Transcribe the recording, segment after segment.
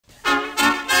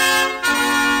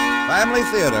Family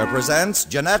Theater presents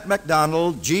Jeanette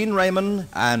MacDonald, Gene Raymond,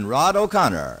 and Rod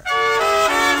O'Connor.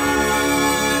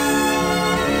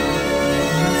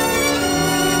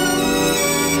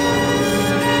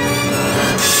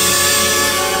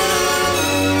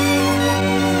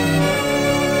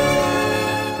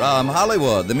 From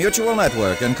Hollywood, the Mutual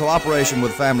Network, in cooperation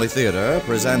with Family Theater,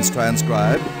 presents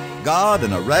transcribed God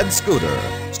in a Red Scooter,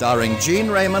 starring Gene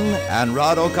Raymond and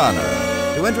Rod O'Connor.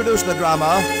 To introduce the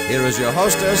drama, here is your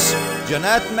hostess,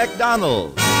 Jeanette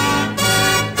MacDonald.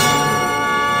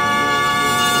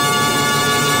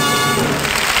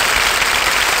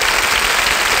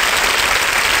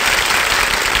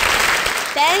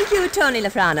 Thank you, Tony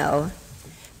Lafrano.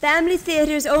 Family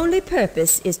Theater's only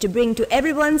purpose is to bring to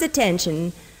everyone's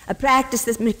attention a practice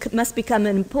that must become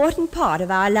an important part of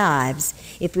our lives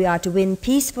if we are to win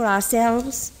peace for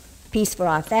ourselves, peace for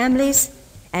our families,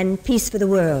 and peace for the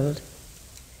world.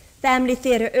 Family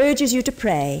Theater urges you to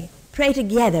pray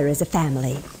together as a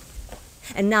family.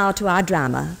 And now to our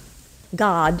drama,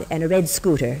 God and a Red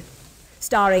Scooter,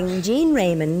 starring Gene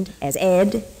Raymond as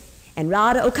Ed and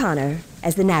Rod O'Connor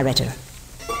as the narrator.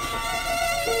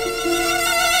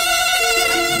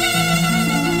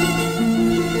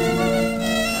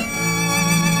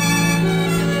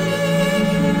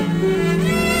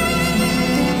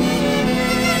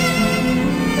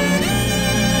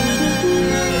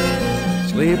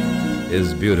 Sleep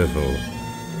is beautiful.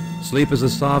 Sleep is a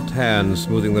soft hand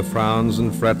smoothing the frowns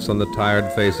and frets on the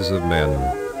tired faces of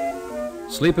men.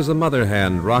 Sleep is a mother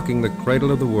hand rocking the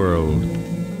cradle of the world,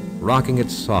 rocking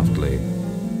it softly,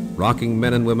 rocking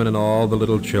men and women and all the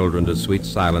little children to sweet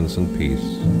silence and peace.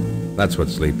 That's what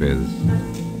sleep is.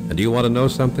 And do you want to know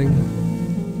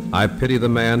something? I pity the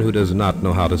man who does not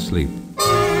know how to sleep.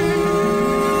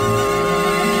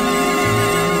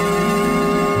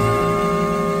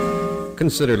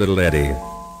 Consider little Eddie.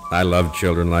 I love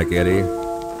children like Eddie.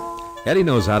 Eddie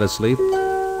knows how to sleep.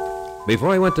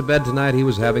 Before he went to bed tonight, he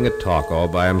was having a talk all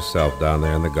by himself down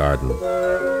there in the garden.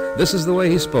 This is the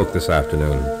way he spoke this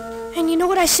afternoon. And you know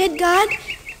what I said, God?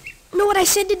 You know what I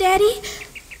said to Daddy?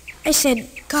 I said,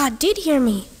 God did hear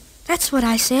me. That's what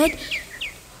I said.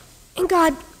 And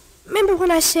God, remember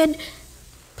when I said,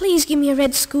 please give me a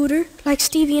red scooter like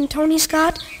Stevie and Tony's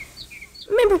got?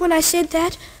 Remember when I said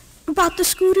that about the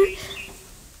scooter?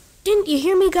 Didn't you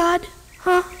hear me, God?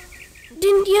 Huh?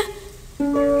 Didn't you?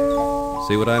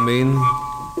 See what I mean?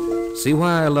 See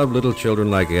why I love little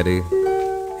children like Eddie?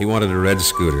 He wanted a red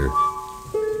scooter.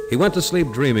 He went to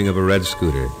sleep dreaming of a red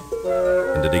scooter.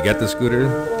 And did he get the scooter?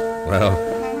 Well,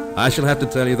 I shall have to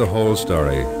tell you the whole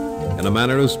story. In a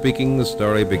manner of speaking, the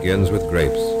story begins with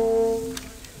grapes.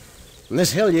 From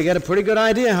this hill, you get a pretty good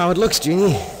idea how it looks,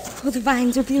 Jeannie. Oh, the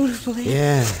vines are beautiful, Ed.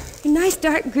 Yeah. A nice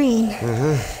dark green.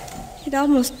 It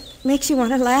almost makes you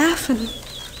want to laugh and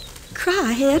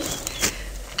cry, Ed.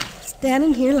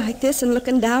 Standing here like this and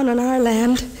looking down on our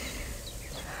land.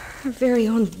 Our very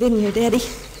own vineyard, Eddie.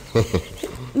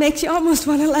 It makes you almost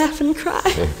want to laugh and cry.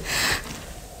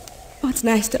 Oh, it's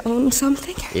nice to own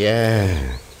something.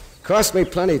 Yeah. Cost me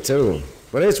plenty, too.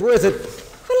 But it's worth it.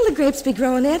 When'll the grapes be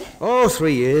growing, Ed? Oh,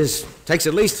 3 years. Takes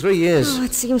at least 3 years. Oh,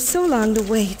 it seems so long to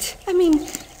wait. I mean,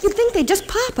 you'd think they'd just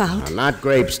pop out. Not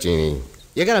grapes, Jeannie.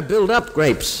 You gotta build up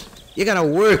grapes. You gotta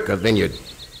work a vineyard.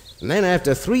 And then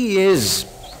after 3 years...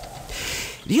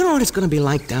 Do you know what it's gonna be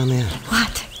like down there?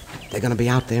 What? They're gonna be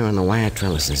out there on the wire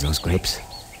trellises, those grapes.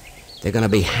 They're gonna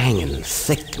be hanging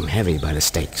thick and heavy by the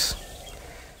stakes.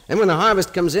 And when the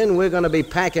harvest comes in, we're gonna be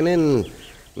packing in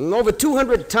over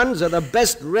 200 tons of the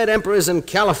best red emperors in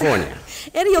California.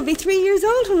 Eddie will be 3 years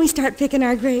old when we start picking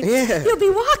our grapes. Yeah. He'll be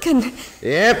walking.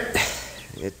 Yep.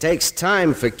 It takes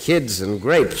time for kids and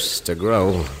grapes to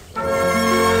grow.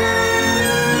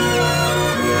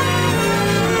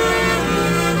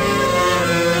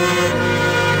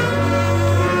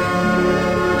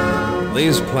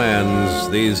 These plans,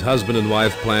 these husband and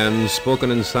wife plans,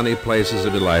 spoken in sunny places, are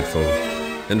delightful,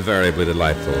 invariably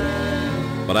delightful.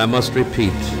 But I must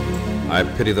repeat, I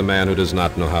pity the man who does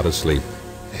not know how to sleep.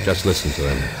 Just listen to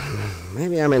him.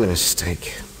 Maybe I made a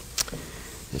mistake.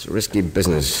 It's a risky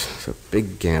business. It's a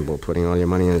big gamble, putting all your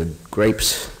money into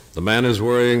grapes. The man is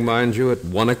worrying, mind you, at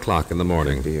 1 o'clock in the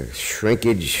morning. Could be a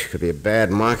shrinkage, could be a bad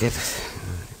market.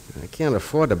 I can't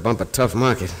afford to bump a tough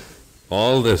market.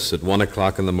 All this at 1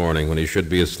 o'clock in the morning when he should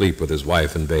be asleep with his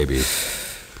wife and baby.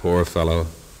 Poor fellow.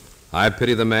 I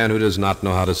pity the man who does not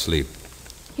know how to sleep.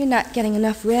 You're not getting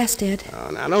enough rest, Ed.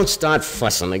 Oh, now don't start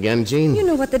fussing again, Gene. You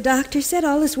know what the doctor said.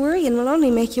 All this worrying will only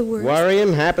make you worse.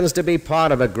 Worrying happens to be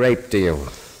part of a grape deal.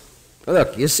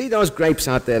 Look, you see those grapes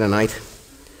out there tonight?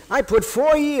 I put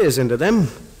 4 years into them.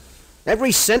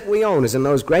 Every cent we own is in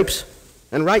those grapes.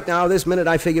 And right now, this minute,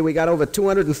 I figure we got over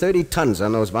 230 tons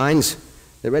on those vines.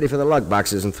 They're ready for the lug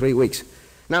boxes in 3 weeks.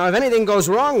 Now, if anything goes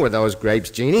wrong with those grapes,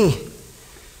 Jeannie,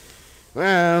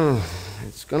 well,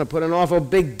 it's going to put an awful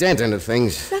big dent into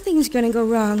things. Nothing's going to go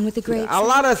wrong with the grapes. A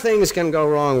lot of things can go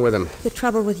wrong with them. The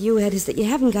trouble with you, Ed, is that you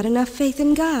haven't got enough faith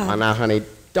in God. Oh, now, honey,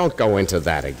 don't go into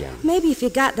that again. Maybe if you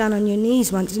got down on your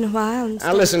knees once in a while and...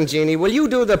 Now, listen, Jeannie, will you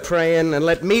do the praying and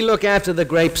let me look after the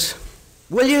grapes?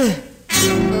 Will you?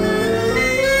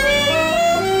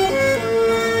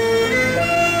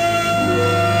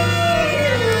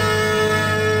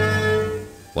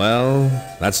 Well,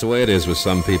 that's the way it is with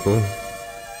some people.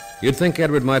 You'd think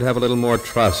Edward might have a little more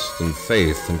trust and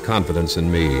faith and confidence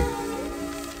in me.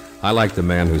 I like the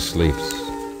man who sleeps.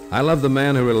 I love the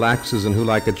man who relaxes and who,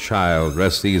 like a child,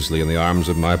 rests easily in the arms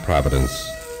of my providence.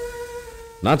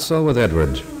 Not so with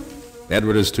Edward.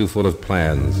 Edward is too full of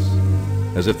plans,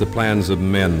 as if the plans of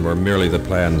men were merely the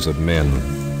plans of men.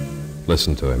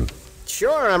 Listen to him.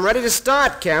 Sure, I'm ready to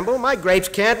start, Campbell. My grapes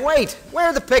can't wait. Where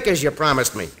are the pickers you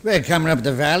promised me? We're coming up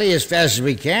the valley as fast as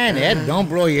we can, Ed. Don't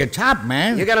blow your top,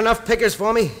 man. You got enough pickers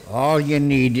for me? All you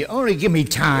need. Only give me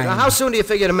time. Now, how soon do you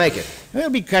figure to make it? We'll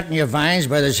be cutting your vines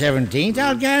by the 17th.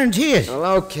 I'll guarantee it. Well,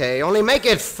 okay. Only make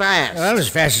it fast. Well, as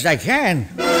fast as I can.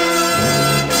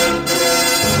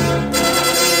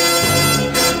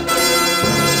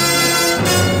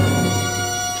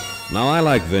 Now, I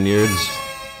like vineyards.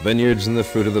 Vineyards in the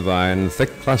fruit of the vine,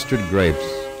 thick-clustered grapes,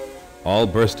 all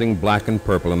bursting black and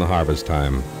purple in the harvest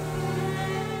time.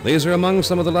 These are among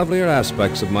some of the lovelier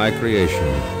aspects of my creation.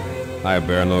 I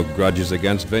bear no grudges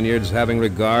against vineyards, having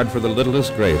regard for the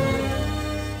littlest grape.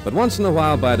 But once in a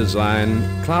while, by design,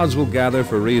 clouds will gather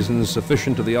for reasons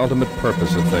sufficient to the ultimate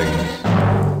purpose of things.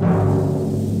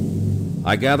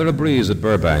 I gather a breeze at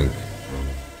Burbank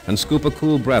and scoop a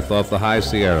cool breath off the high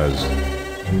Sierras.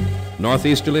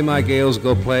 Northeasterly, my gales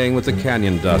go playing with the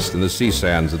canyon dust and the sea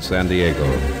sands at San Diego.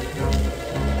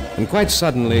 And quite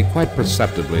suddenly, quite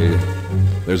perceptibly,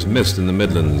 there's mist in the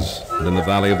Midlands and in the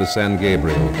valley of the San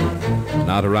Gabriel,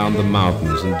 and out around the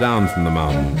mountains and down from the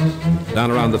mountains, down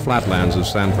around the flatlands of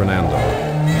San Fernando.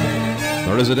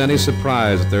 Nor is it any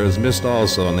surprise that there is mist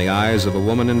also in the eyes of a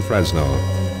woman in Fresno.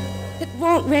 It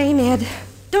won't rain, Ed.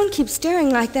 Don't keep staring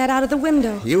like that out of the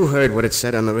window. You heard what it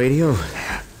said on the radio.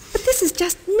 But this is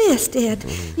just mist, Ed.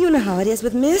 You know how it is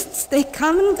with mists. They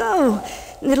come and go.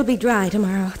 And it'll be dry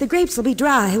tomorrow. The grapes will be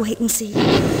dry. Wait and see.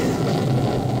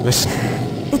 Listen.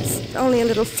 It's only a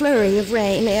little flurry of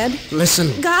rain, Ed.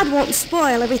 Listen. God won't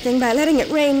spoil everything by letting it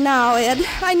rain now, Ed.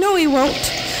 I know he won't.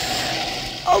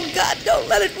 Oh, God, don't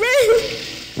let it rain.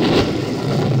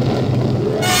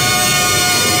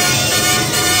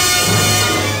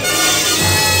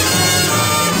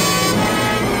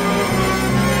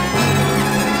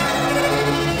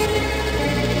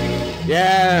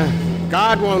 Yeah,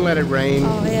 God won't let it rain.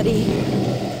 Oh, Eddie,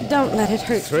 don't let it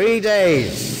hurt. 3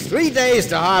 days. 3 days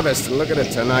to harvest, and look at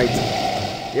it tonight.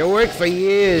 You work for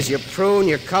years, you prune,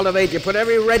 you cultivate, you put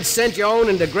every red cent you own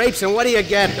into grapes, and what do you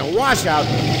get? A washout.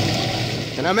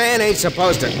 And a man ain't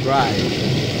supposed to cry.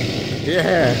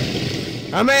 Yeah,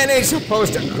 a man ain't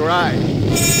supposed to cry.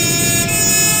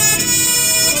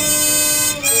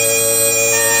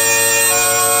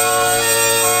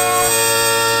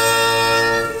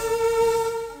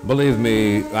 Believe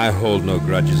me, I hold no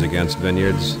grudges against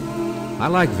vineyards. I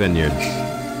like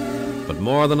vineyards. But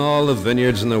more than all the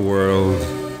vineyards in the world,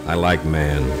 I like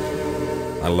man.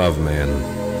 I love man.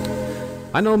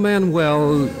 I know man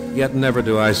well, yet never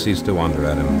do I cease to wonder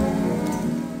at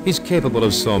him. He's capable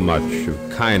of so much, of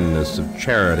kindness, of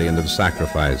charity, and of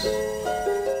sacrifice.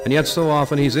 And yet so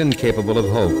often he's incapable of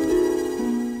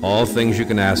hope. All things you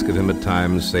can ask of him at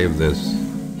times save this,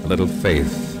 a little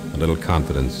faith, a little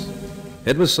confidence.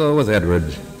 It was so with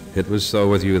Edward. It was so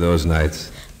with you those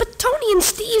nights. But Tony and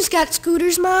Steve's got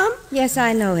scooters, Mom. Yes,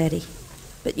 I know, Eddie.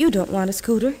 But you don't want a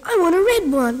scooter. I want a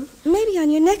red one. Maybe on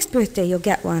your next birthday you'll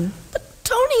get one. But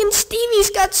Tony and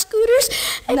Stevie's got scooters.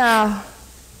 And...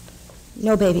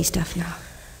 No baby stuff now.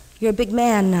 You're a big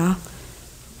man now.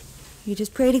 You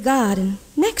just pray to God, and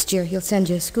next year he'll send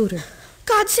you a scooter.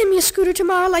 God, send me a scooter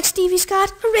tomorrow like Stevie's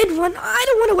got. A red one. I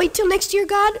don't want to wait till next year,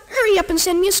 God. Hurry up and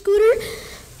send me a scooter.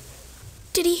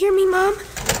 Did he hear me, Mom?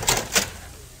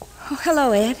 Oh,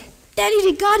 hello, Ed. Daddy,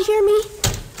 did God hear me?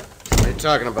 What are you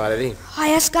talking about, Eddie?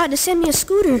 I asked God to send me a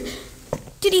scooter.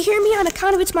 Did he hear me on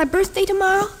account of it's my birthday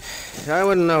tomorrow? I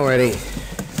wouldn't know, Eddie.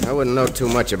 I wouldn't know too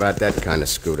much about that kind of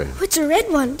scooter. Oh, it's a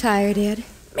red one. Tired, Ed?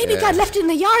 Maybe God left it in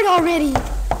the yard already.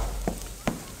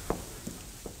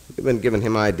 You've been giving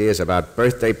him ideas about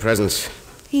birthday presents.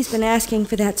 He's been asking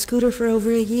for that scooter for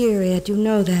over a year, Ed. You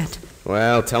know that.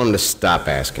 Well, tell him to stop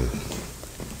asking.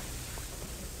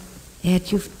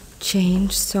 Ed, you've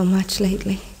changed so much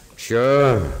lately.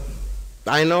 Sure.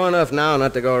 I know enough now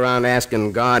not to go around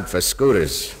asking God for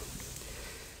scooters.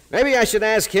 Maybe I should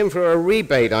ask him for a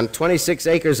rebate on 26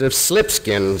 acres of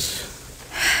slipskins.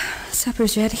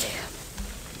 Supper's ready.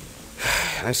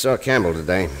 I saw Campbell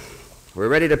today. We're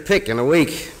ready to pick in a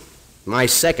week. My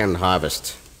second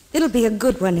harvest. It'll be a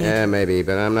good one, Ed. Yeah, maybe,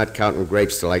 but I'm not counting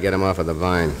grapes till I get them off of the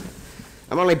vine.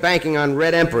 I'm only banking on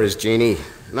red emperors, Jeannie,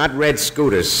 not red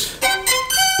scooters.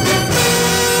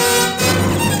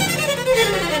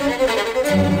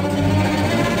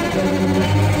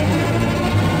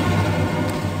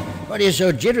 What are you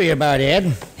so jittery about,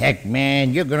 Ed? Heck,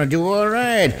 man, you're gonna do all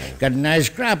right. Got a nice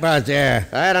crop out there.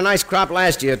 I had a nice crop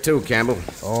last year, too, Campbell.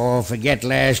 Oh, forget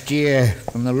last year.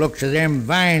 From the looks of them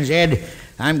vines, Ed,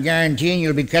 I'm guaranteeing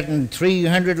you'll be cutting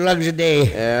 300 lugs a day.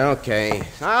 Yeah, okay.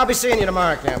 I'll be seeing you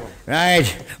tomorrow, Campbell.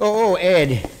 Right. Oh,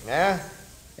 Ed.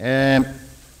 Yeah?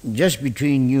 Just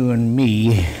between you and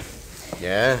me,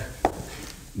 Yeah?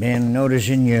 been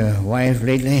noticing your wife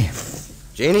lately?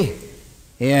 Jeannie?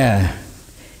 Yeah.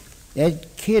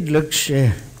 That kid looks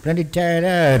plenty tired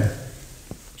out.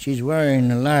 She's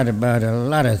worrying a lot about a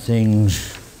lot of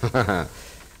things.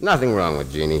 Nothing wrong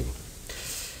with Jeannie.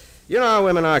 You know how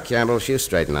women are, Campbell. She'll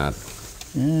straighten out.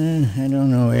 I don't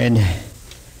know, Ed.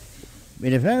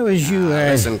 But if I was you,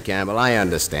 Listen, Campbell, I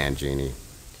understand, Jeannie.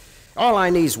 All I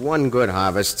need's one good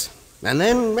harvest. And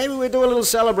then maybe we do a little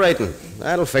celebrating.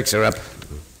 That'll fix her up.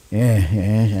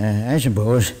 Yeah, I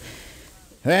suppose.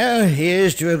 Well,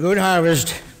 here's to a good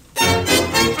harvest. Look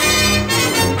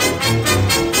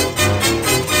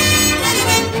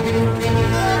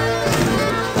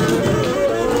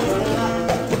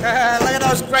at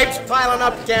those grapes piling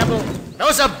up, Campbell.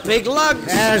 Those are big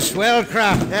lugs. Swell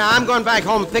crop. Yeah, I'm going back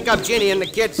home and pick up Jeannie and the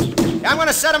kids. I'm going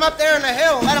to set them up there in the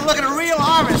hill, let them look at a real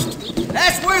harvest.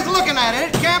 That's worth looking at,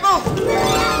 isn't it, Campbell?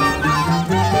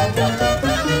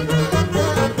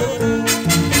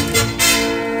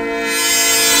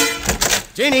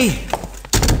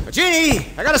 Jeannie,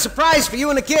 I got a surprise for you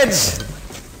and the kids.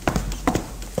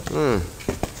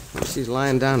 She's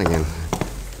lying down again.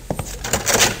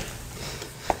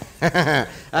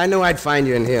 I knew I'd find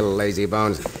you in here, lazy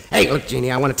bones. Hey, look,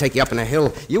 Jeannie, I want to take you up in the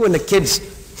hill. You and the kids.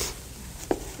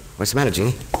 What's the matter,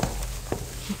 Jeannie?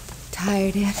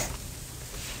 Tired, Ed.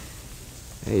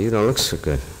 Hey, you don't look so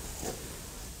good.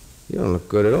 You don't look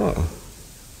good at all.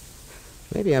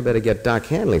 Maybe I better get Doc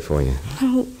Hanley for you.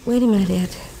 Oh, wait a minute,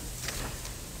 Ed.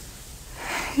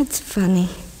 It's funny.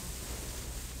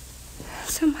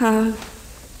 Somehow,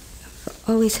 I've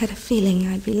always had a feeling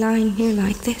I'd be lying here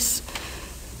like this.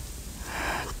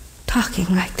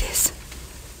 Talking like this.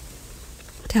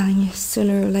 Telling you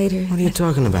sooner or later. What are you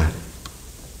talking about?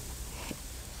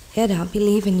 Ed, I'll be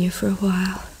leaving you for a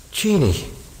while. Jeannie,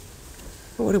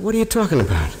 what are you talking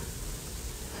about?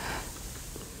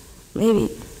 Maybe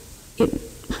you'd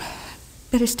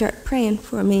better start praying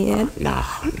for me, Ed. No.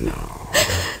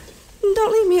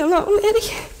 Don't leave me alone,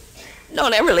 Eddie.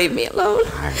 Don't ever leave me alone.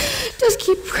 Just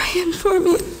keep praying for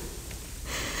me.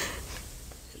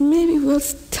 Maybe we'll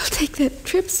still take that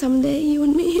trip someday, you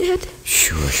and me, Ed.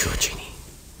 Sure, Jeannie.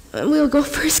 And we'll go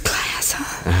first class,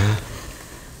 huh? Uh-huh.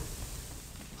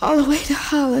 All the way to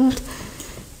Holland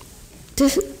to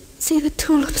see the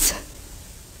tulips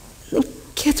and the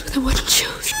kids with the wooden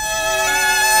shoes.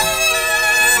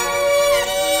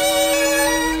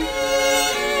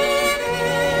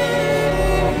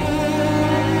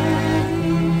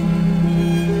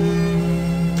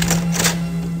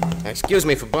 Excuse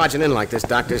me for barging in like this,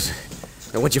 doctors.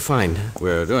 What'd you find?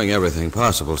 We're doing everything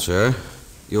possible, sir.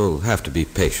 You'll have to be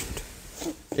patient.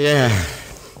 Yeah,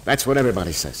 that's what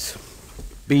everybody says.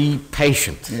 Be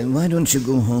patient. Why don't you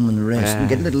go home and rest and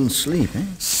get a little sleep, eh?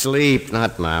 Sleep,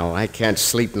 not now. I can't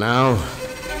sleep now.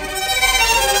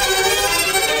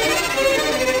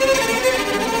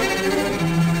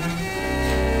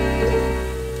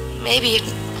 Maybe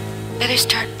you'd better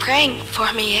start praying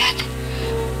for me, Ed.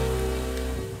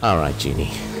 All right,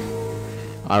 Jeannie.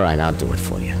 All right, I'll do it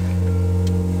for you.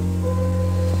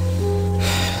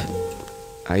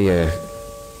 Are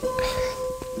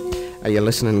you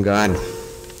listening, God?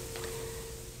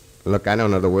 Look, I don't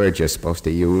know the words you're supposed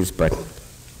to use, but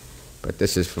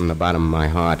this is from the bottom of my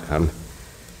heart.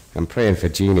 I'm praying for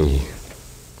Jeannie,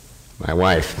 my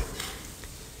wife.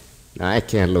 Now, I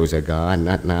can't lose her, God,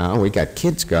 not now. We got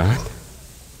kids, God.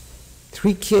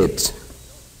 3 kids.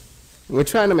 We're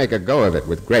trying to make a go of it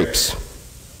with grapes.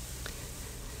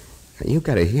 Now, you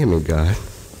gotta hear me, God.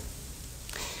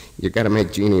 You gotta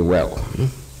make Jeannie well.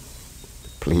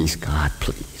 Please, God,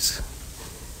 please.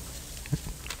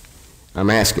 I'm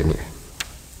asking you.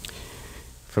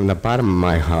 from the bottom of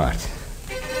my heart.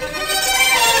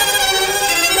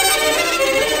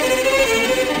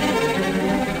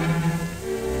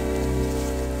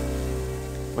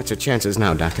 What's your chances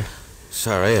now, Doctor?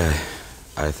 Sorry,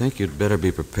 I think you'd better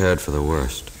be prepared for the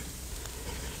worst.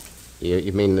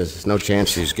 You mean there's no chance?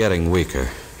 She's getting weaker.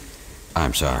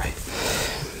 I'm sorry.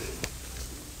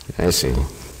 I see.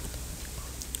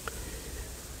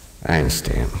 I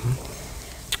understand.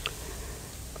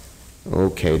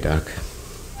 Okay, Doc.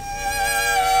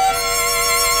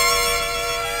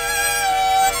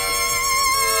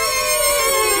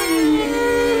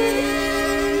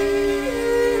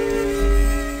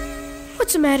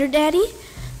 What's the matter, Daddy?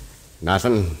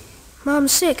 Nothing.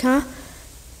 Mom's sick, huh?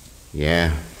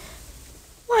 Yeah.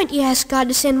 Why'd you ask God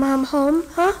to send Mom home,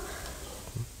 huh?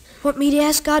 Want me to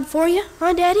ask God for you,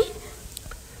 huh, Daddy?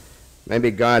 Maybe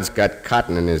God's got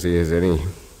cotton in his ears, Eddie.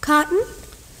 Cotton?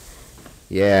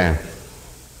 Yeah.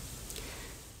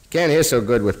 Can't hear so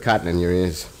good with cotton in your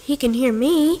ears. He can hear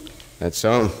me. That's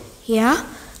so? Yeah?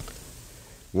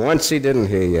 Once he didn't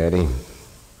hear you, Eddie.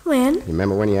 When? You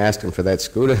remember when you asked him for that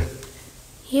scooter?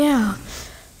 Yeah.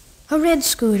 A red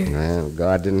scooter. Well,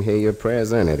 God didn't hear your prayers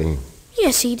then, Eddie.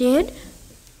 Yes, he did.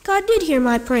 God did hear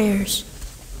my prayers.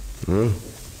 Hmm?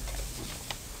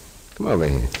 Come over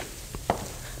here.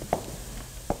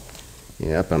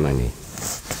 Yeah, up on my knee.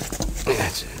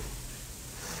 That's it.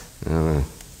 Now,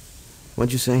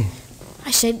 what'd you say?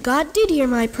 I said God did hear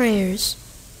my prayers.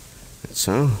 That's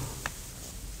so?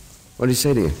 What'd he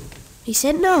say to you? He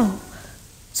said no.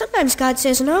 Sometimes God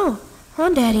says no. Huh,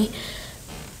 Daddy?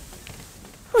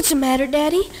 What's the matter,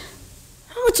 Daddy?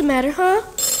 What's the matter, huh?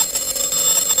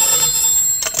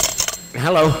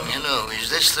 Hello? Hello, is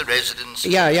this the residence?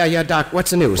 Yeah, Doc. What's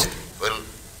the news? Well,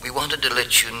 we wanted to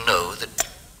let you know that...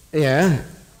 Yeah?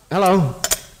 Hello?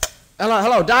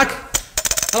 Hello, Doc?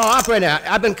 Hello, operator.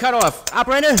 I've been cut off.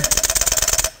 Operator?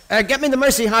 Get me the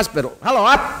Mercy Hospital. Hello,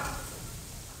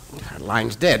 That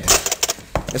line's dead.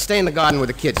 Let's stay in the garden with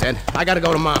the kids, Ed. I gotta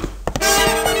go to Mom.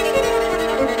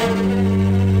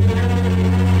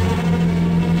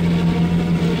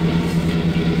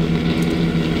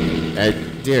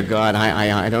 Dear God,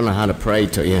 I don't know how to pray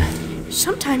to you.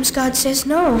 Sometimes God says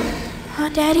no. Huh,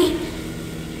 Daddy?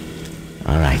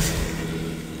 All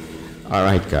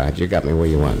right, God, you got me where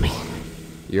you want me.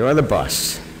 You're the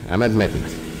boss. I'm admitting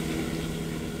it.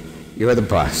 You're the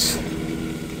boss.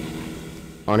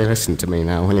 Only listen to me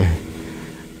now, will you?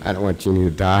 I don't want Jeannie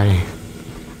to die.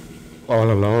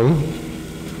 All alone.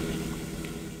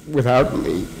 Without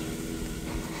me.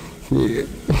 You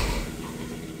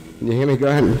hear me,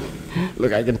 God?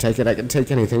 Look, I can take it. I can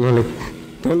take anything. Only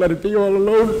don't let it be all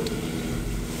alone.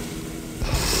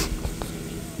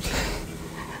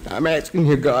 I'm asking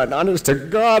you, God. Honest to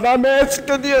God, I'm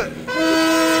asking you.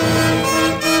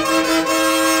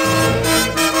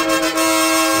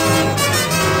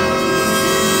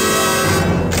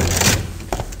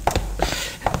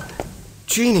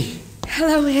 Jeannie.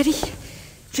 Hello, Eddie.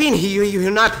 Jeannie,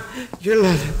 you're not...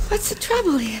 What's the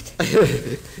trouble,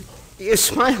 Ed? You're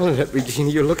smiling at me,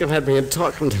 Jeannie. You're looking at me and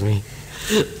talking to me.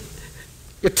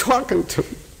 You're talking to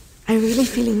me. I'm really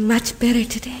feeling much better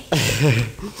today.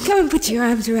 Come and put your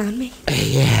arms around me.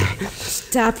 Yeah.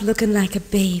 Stop looking like a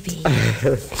baby.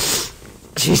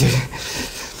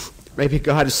 Jesus. Maybe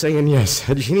God is saying yes,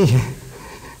 Jeannie.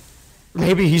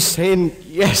 Maybe he's saying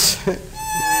yes.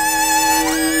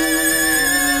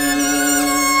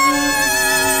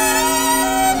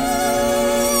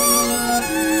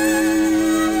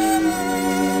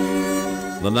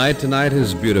 The night tonight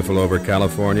is beautiful over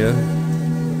California.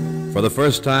 For the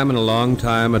first time in a long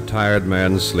time, a tired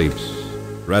man sleeps.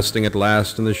 Resting at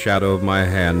last in the shadow of my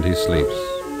hand, he sleeps.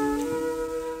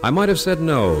 I might have said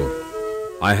no.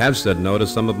 I have said no to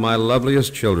some of my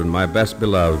loveliest children, my best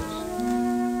beloved.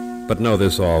 But know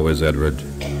this always, Edward.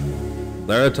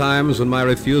 There are times when my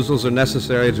refusals are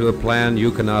necessary to a plan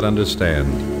you cannot understand.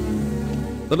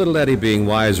 The little Eddie, being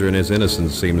wiser in his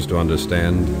innocence, seems to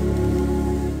understand.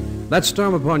 That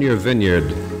storm upon your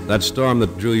vineyard, that storm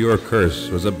that drew your curse,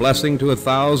 was a blessing to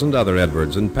 1,000 other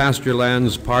Edwards in pasture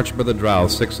lands parched by the drought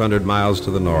 600 miles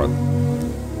to the north.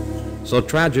 So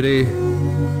tragedy,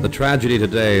 the tragedy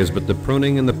today is but the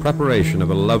pruning and the preparation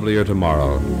of a lovelier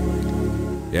tomorrow.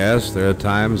 Yes, there are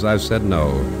times I've said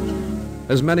no,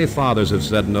 as many fathers have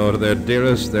said no to their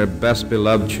dearest, their best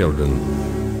beloved children.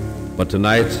 But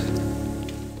tonight,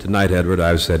 Edward,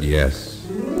 I've said yes.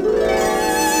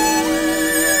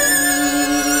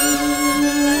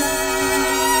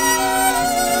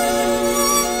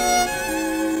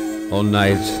 O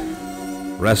night,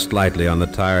 rest lightly on the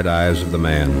tired eyes of the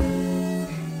man.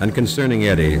 And concerning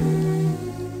Eddie,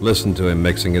 Listen to him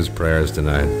mixing his prayers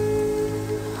tonight.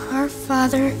 Our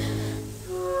Father,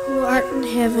 who art in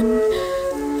heaven,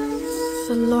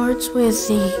 the Lord's with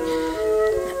thee,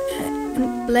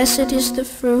 and blessed is the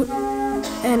fruit,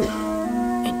 and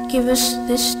give us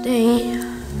this day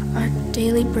our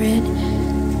daily bread,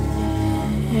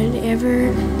 and ever,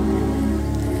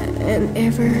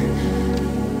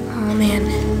 amen.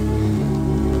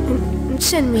 And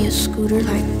send me a scooter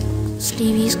like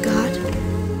Stevie's got.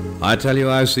 I tell you,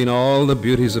 I've seen all the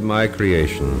beauties of my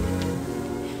creation.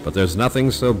 But there's nothing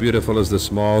so beautiful as the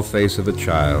small face of a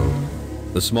child,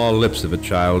 the small lips of a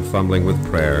child fumbling with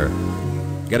prayer,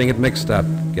 getting it mixed up,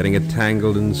 getting it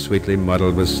tangled and sweetly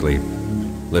muddled with sleep.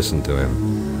 Listen to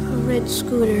him. A red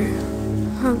scooter,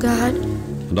 oh God.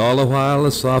 And all the while,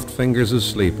 the soft fingers of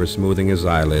sleep are smoothing his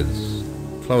eyelids,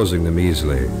 closing them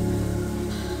easily.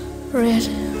 Red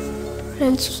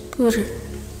scooter,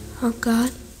 oh God.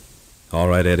 All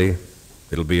right, Eddie.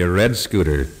 It'll be a red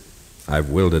scooter. I've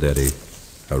willed it, Eddie.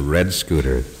 A red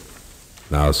scooter.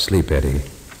 Now sleep, Eddie.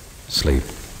 Sleep.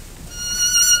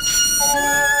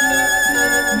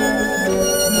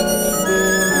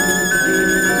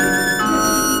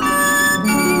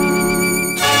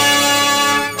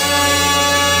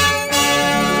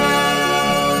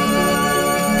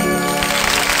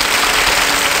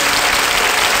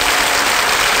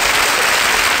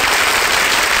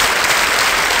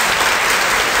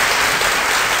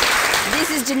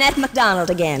 Jeanette MacDonald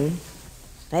again.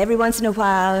 Now, every once in a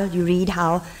while, you read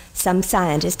how some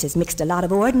scientist has mixed a lot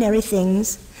of ordinary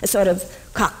things, a sort of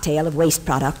cocktail of waste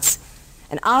products,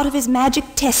 and out of his magic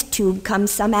test tube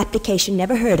comes some application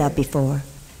never heard of before.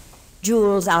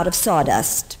 Jewels out of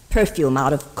sawdust, perfume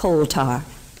out of coal tar,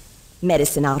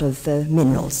 medicine out of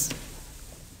minerals.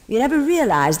 You never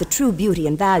realize the true beauty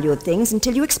and value of things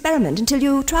until you experiment, until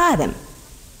you try them.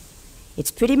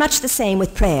 It's pretty much the same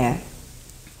with prayer.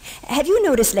 Have you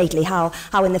noticed lately how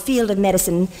in the field of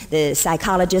medicine, the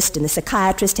psychologist and the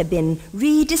psychiatrist have been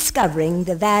rediscovering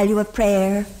the value of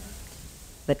prayer?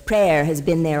 But prayer has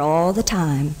been there all the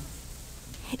time.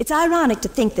 It's ironic to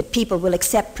think that people will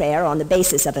accept prayer on the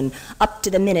basis of an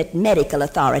up-to-the-minute medical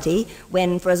authority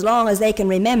when, for as long as they can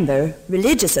remember,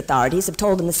 religious authorities have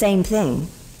told them the same thing.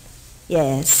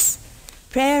 Yes,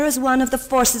 prayer is one of the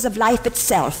forces of life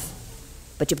itself,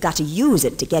 but you've got to use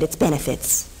it to get its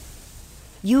benefits.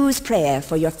 Use prayer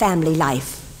for your family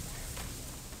life.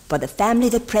 For the family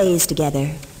that prays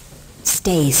together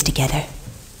stays together.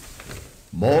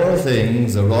 More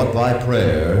things are wrought by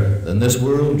prayer than this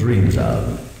world dreams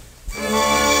of.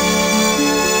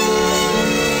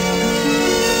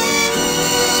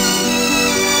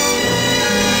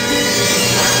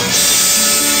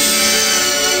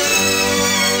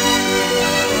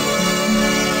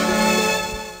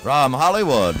 From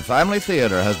Hollywood, Family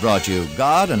Theater has brought you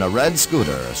God in a Red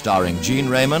Scooter, starring Gene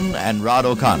Raymond and Rod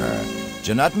O'Connor.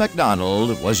 Jeanette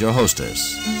MacDonald was your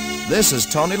hostess. This is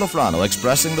Tony Lafrano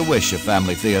expressing the wish of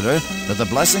Family Theater that the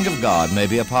blessing of God may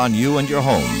be upon you and your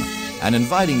home, and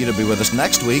inviting you to be with us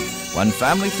next week when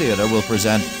Family Theater will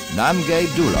present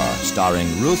Namgay Dula, starring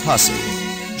Ruth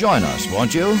Hussey. Join us,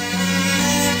 won't you?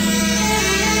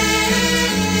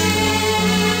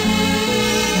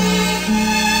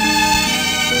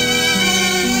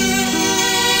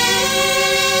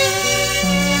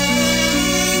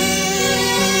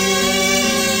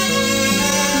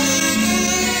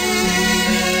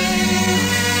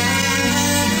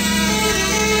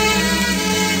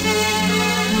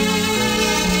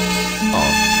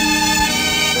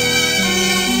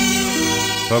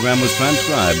 Program was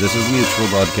transcribed. This is Mutual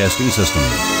Broadcasting System.